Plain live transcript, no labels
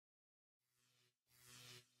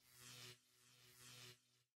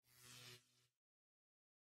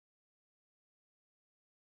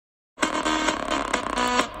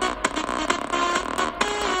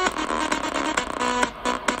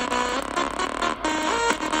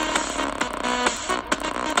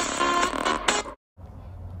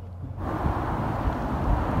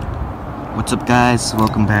What's up, guys?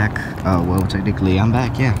 Welcome back. Well, technically I'm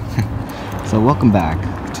back, yeah. So welcome back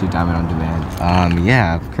to Diamond on Demand.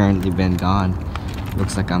 Yeah, I've currently been gone.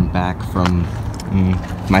 Looks like I'm back from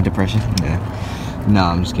my depression. Yeah. No,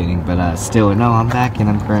 I'm just kidding, but still, no, I'm back and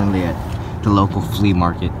I'm currently at the local flea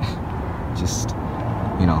market. Just,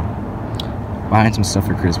 you know, buying some stuff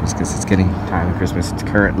for Christmas because it's getting time of Christmas. It's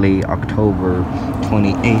currently October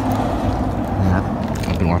 28th. Yeah,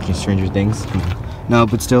 I've been watching Stranger Things. No,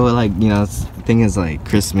 but still, like, you know, the thing is, like,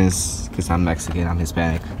 Christmas, because I'm Mexican, I'm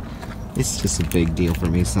Hispanic, it's just a big deal for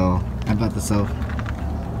me. So I bought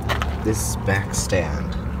this back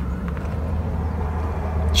stand.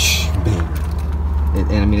 Big.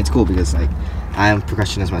 And I mean, it's cool because, like, I'm a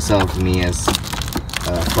percussionist myself. Me as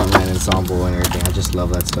frontline ensemble and everything, I just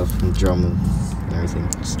love that stuff, and drum and everything,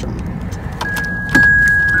 just drumming.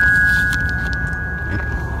 Yep.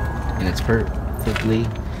 And it's perfectly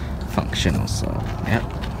functional, so yep.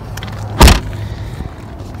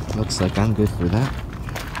 Looks like I'm good for that.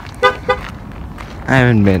 I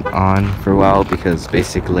haven't been on for a while because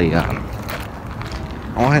basically I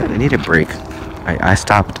need a break. I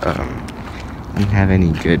stopped. I didn't have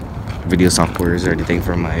any good video softwares or anything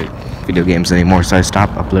for my video games anymore, so I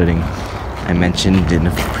stopped uploading. I mentioned in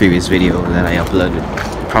a previous video that I uploaded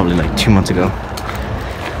probably like 2 months ago,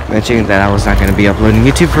 mentioning that I was not going to be uploading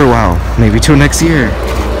YouTube for a while, maybe till next year.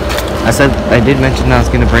 I did mention that I was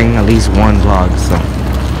going to bring at least one vlog, so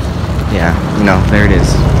yeah, you know, there it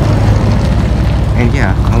is. And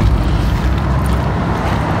yeah,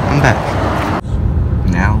 I'm back.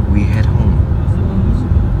 Now we head home.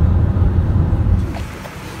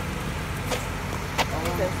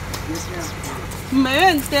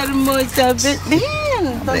 Man, hermosa, ven,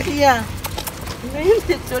 Sofía.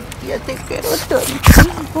 Vente, Sofía, te quiero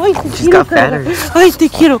tanto. Ay, te She's quiero, got fatter. Ay, te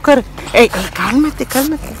quiero, cara. Ey, cálmate,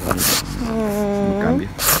 cálmate.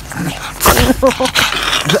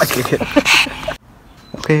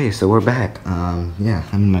 Okay, so we're back. Yeah,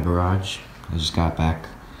 I'm in my garage. I just got back.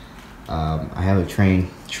 I have a train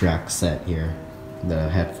track set here that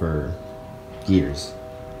I've had for years,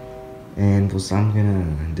 and so I'm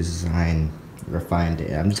gonna design, refine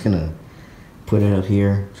it. I'm just gonna put it up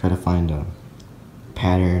here, try to find a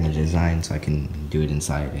pattern, a design, so I can do it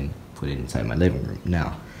inside and put it inside my living room.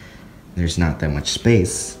 Now, there's not that much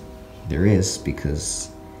space. There is, because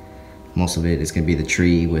most of it is gonna be the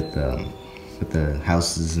tree with the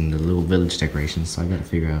houses and the little village decorations. So I gotta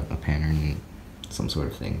figure out a pattern and some sort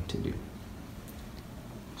of thing to do.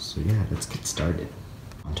 So yeah, let's get started.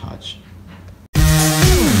 Montage.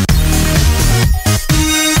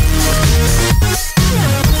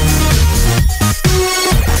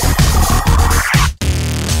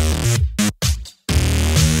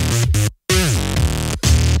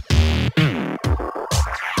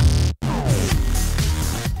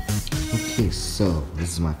 Okay, so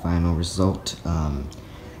this is my final result.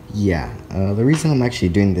 Yeah, the reason I'm actually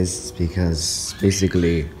doing this is because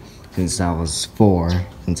basically, since I was 4,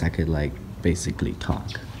 since I could, like, basically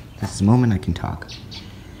talk, this is the moment I can talk,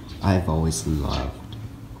 I've always loved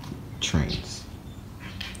trains.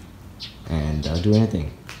 And I'll do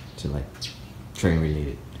anything to, like, train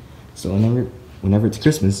related. So whenever it's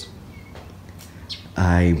Christmas,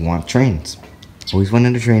 I want trains. Always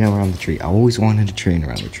wanted a train around the tree. I always wanted a train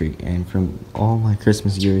around the tree. And from all my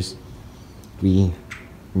Christmas years, we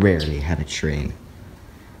rarely had a train.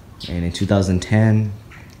 And in 2010,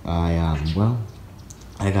 I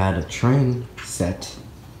got a train set.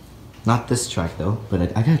 Not this track though, but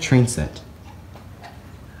I got a train set.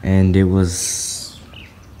 And it was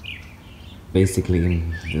basically,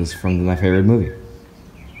 it was from my favorite movie.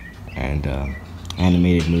 And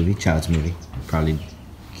animated movie, child's movie. Probably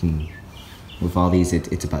can. With all these,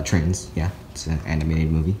 it's about trains. Yeah, it's an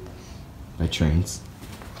animated movie about trains.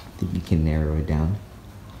 I think you can narrow it down.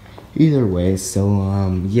 Either way,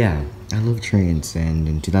 so yeah, I love trains, and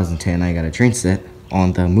in 2010 I got a train set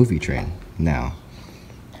on the movie train. Now,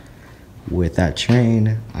 with that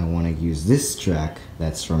train, I want to use this track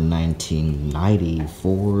that's from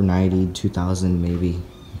 1994, 90, 2000 maybe.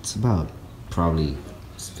 It's about probably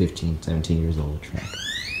 15, 17 years old track.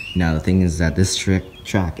 Now, the thing is that this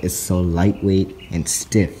track is so lightweight and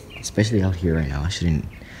stiff, especially out here right now.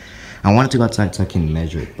 I wanted to go outside so I can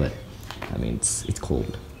measure it, but I mean, it's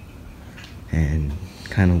cold and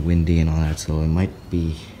kind of windy and all that, so it might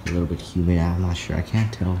be a little bit humid. I'm not sure. I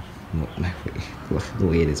can't tell the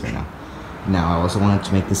way it is right now. Now, I also wanted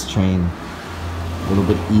to make this train a little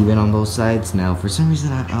bit even on both sides. Now, for some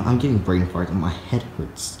reason, I'm getting brain fart and my head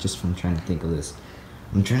hurts just from trying to think of this.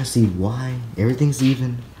 I'm trying to see why everything's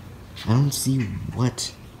even. I don't see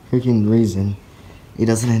what freaking reason it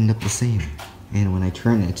doesn't end up the same. and when I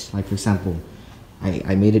turn it, like for example,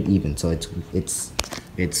 I made it even, so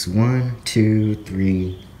it's 1, 2,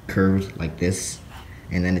 3 curved like this,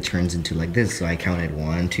 and then it turns into like this. So I counted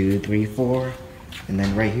 1, 2, 3, 4, and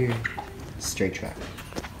then right here, straight track.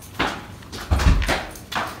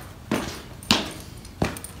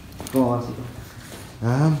 Well,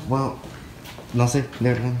 no sé,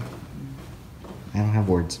 de verdad. I don't have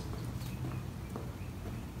words.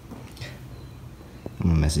 I'm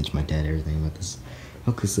gonna message my dad everything about this.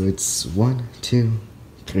 Okay, so it's 1, 2,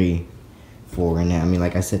 3, 4, and I mean,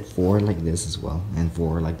 like I said, 4 like this as well, and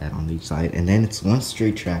 4 like that on each side, and then it's 1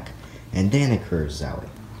 straight track, and then it curves that way.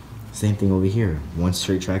 Same thing over here, 1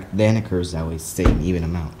 straight track, then it curves that way, same even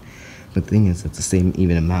amount. But the thing is that the same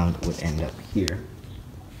even amount would end up here,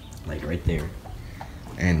 like right there,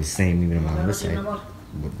 and the same even amount on this side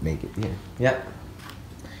would make it here. Yep,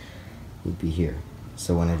 would be here.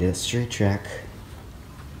 So when I did a straight track,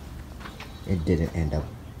 it didn't end up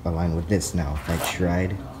aligned with this. Now if I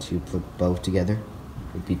tried to put both together,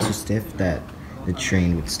 it would be too stiff that the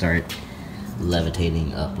train would start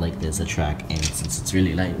levitating up like this, a track, and since it's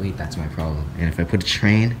really lightweight, that's my problem. And if I put a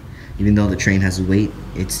train, even though the train has weight,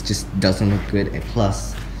 it just doesn't look good. And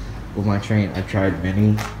plus, with my train, I've tried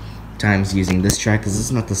many times using this track, because this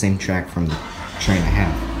is not the same track from the train I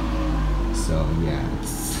have. So yeah,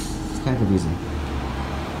 it's kind of confusing.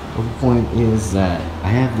 The point is that I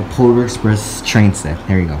have the Polar Express train set.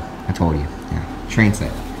 There you go. I told you. Yeah, train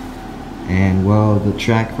set. And well, the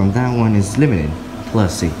track from that one is limited.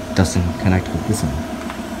 Plus, it doesn't connect with this one.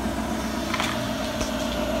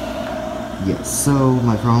 Yeah, so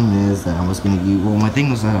my problem is that I was going to use... Well, my thing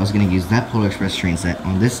was that I was going to use that Polar Express train set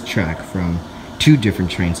on this track from 2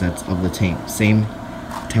 different train sets of the same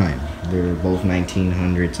time. They were both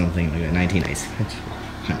 1900 something like that.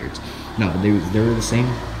 1900s. No, they were the same,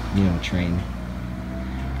 you know, train,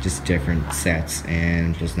 just different sets.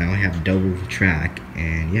 And plus now I have double track,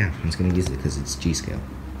 and yeah, I'm just gonna use it because it's G scale.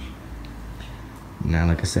 Now,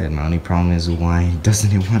 like I said, my only problem is why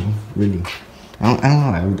doesn't it want to really? I don't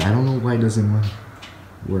know. I don't know why it doesn't want to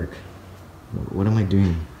work. What am I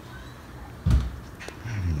doing?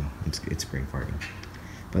 I don't know. It's brain farting.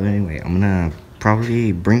 But anyway, I'm gonna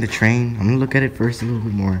probably bring the train. I'm gonna look at it first a little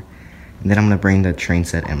bit more. And then I'm going to bring the train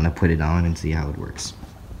set and I'm going to put it on and see how it works.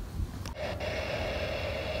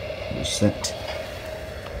 We're set.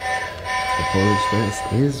 The Polar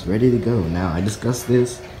Express is ready to go. Now, I discussed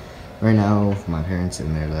this right now with my parents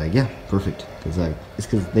and they're like, yeah, perfect. It's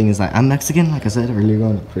because the thing is, like, I'm Mexican, like I said earlier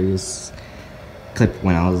on the previous clip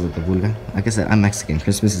when I was at the Vulga. Like I said, I'm Mexican.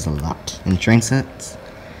 Christmas is a lot. And train sets,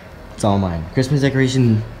 it's all mine. Christmas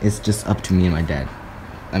decoration is just up to me and my dad.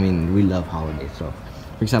 I mean, we love holidays, so.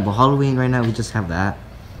 For example, Halloween right now, we just have that.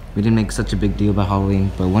 We didn't make such a big deal about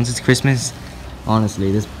Halloween, but once it's Christmas,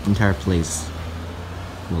 honestly, this entire place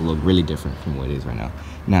will look really different from what it is right now.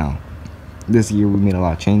 Now, this year we made a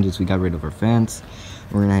lot of changes. We got rid of our fence.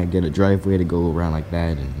 We're gonna get a driveway to go around like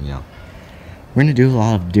that, and you know, we're gonna do a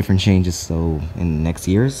lot of different changes. So in the next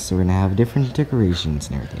years, so we're gonna have different decorations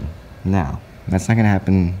and everything. Now, that's not gonna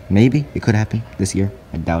happen. Maybe it could happen this year.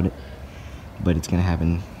 I doubt it, but it's gonna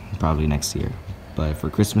happen probably next year. But for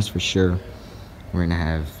Christmas, for sure, we're gonna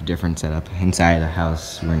have different setup inside the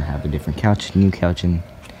house. We're gonna have a different couch, new couch, and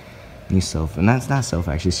new sofa. And that's not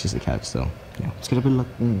sofa, actually, it's just a couch. So yeah, it's gonna be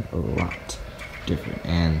looking a lot different.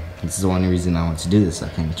 And this is the only reason I want to do this. I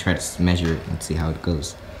can try to measure it and see how it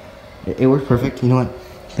goes. It worked perfect. You know what?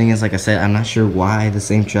 The thing is, like I said, I'm not sure why the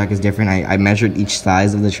same track is different. I measured each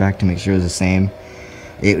size of the track to make sure it was the same.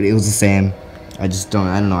 It was the same. I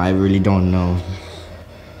don't know. I really don't know.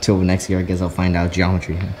 Till next year, I guess I'll find out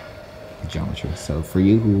geometry. So for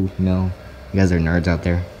you who know, you guys are nerds out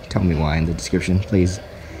there, tell me why in the description, please.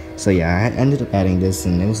 So yeah, I ended up adding this,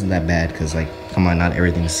 and it wasn't that bad because, like, come on, not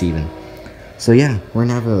everything's even. So yeah, we're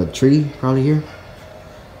gonna have a tree probably here.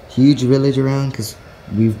 Huge village around because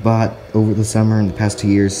we've bought over the summer in the past 2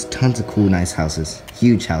 years tons of cool, nice houses,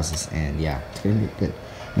 huge houses, and yeah, it's gonna be good.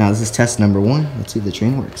 Now this is test number 1. Let's see if the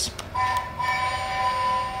train works.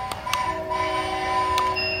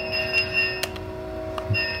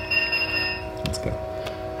 Go.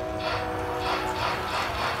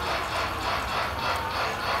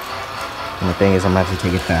 And the thing is, I'm about to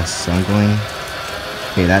take it fast, so I'm going.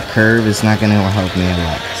 Okay, that curve is not gonna help me a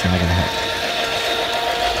lot. It's not gonna help.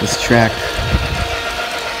 This track.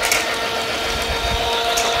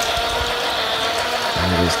 And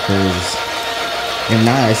those curves. If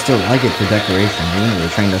not, I still like it for decoration. Even though the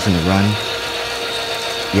train doesn't run.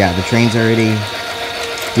 Yeah, the train's already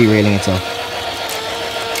derailing itself.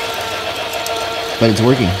 But it's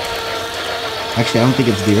working. Actually, I don't think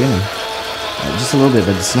it's derailing. Just a little bit,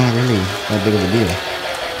 but it's not really that big of a deal.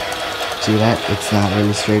 See that? It's not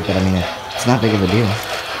really straight, but I mean, it's not big of a deal.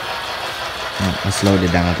 I slowed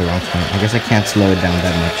it down at the wrong point. I guess I can't slow it down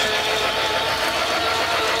that much.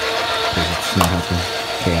 Because it's not helping.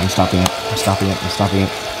 Okay, I'm stopping it. I'm stopping it. I'm stopping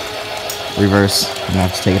it. Reverse. I'm gonna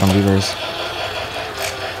have to take it on reverse.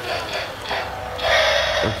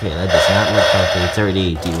 Okay, that does not look healthy. It's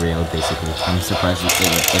already derailed, basically. I'm surprised it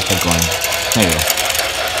kept going. There you go.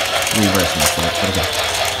 Reverse myself. Okay.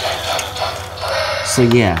 So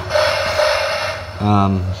yeah.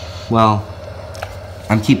 Well,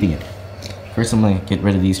 I'm keeping it. First, I'm gonna get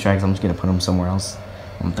rid of these tracks. I'm just gonna put them somewhere else.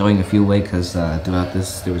 I'm throwing a few away because throughout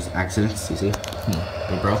this there was accidents. You see,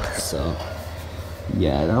 they broke. So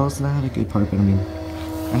yeah, that was not a good part. But I mean,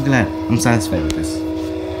 I'm glad. I'm satisfied with this.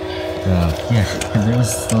 Yeah, if there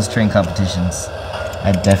was those train competitions,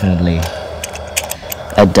 I'd definitely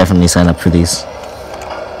sign up for these.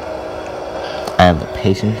 I have the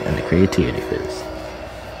patience and the creativity for this.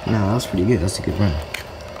 No, that was pretty good. That's a good run.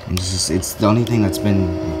 It's the only thing that's been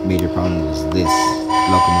a major problem is this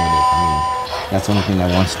locomotive. I mean, that's the only thing that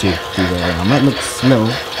wants to do there. It might look slow.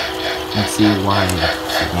 Let's see why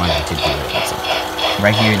it wanted to do it. So,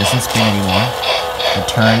 right here, it doesn't spin anymore. The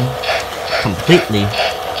turn completely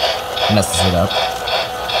messes it up.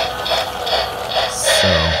 So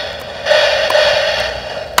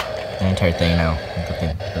the entire thing now,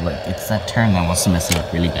 but like it's that turn that wants to mess it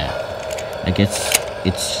up really bad. Like it's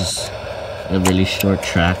just a really short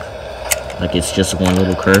track. Like it's just one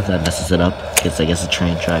little curve that messes it up. It's I guess a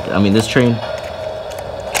train track. I mean this train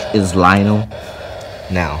is Lionel.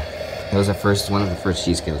 Now it was one of the first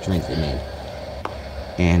G-scale trains they made.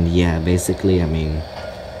 And yeah, basically I mean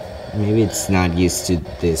maybe it's not used to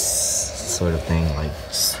this sort of thing, like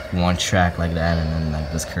just one track like that and then like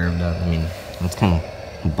this curved up. I mean, it's kind of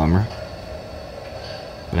a bummer.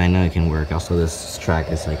 But I know it can work. Also, this track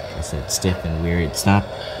is, like I said, stiff and weird. It's not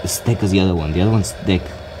as thick as the other one. The other one's thick.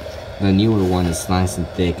 The newer one is nice and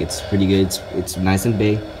thick. It's pretty good. It's nice and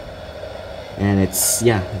big. And it's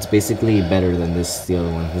basically better than the other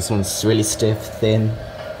one. This one's really stiff, thin.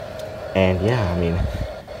 And yeah, I mean,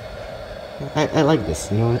 I like this.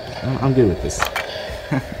 You know what? I'm good with this.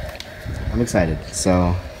 I'm excited.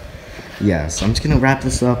 So yeah, so I'm just gonna wrap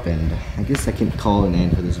this up, and I guess I can call an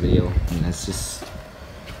end for this video. And that's just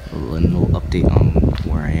a little update on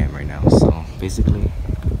where I am right now. So basically,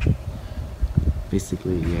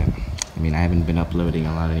 yeah. I mean, I haven't been uploading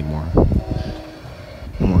a lot anymore.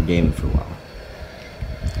 No more gaming for a while.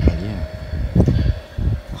 And yeah,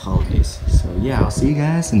 the holidays. So yeah, I'll see you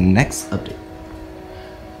guys in the next update.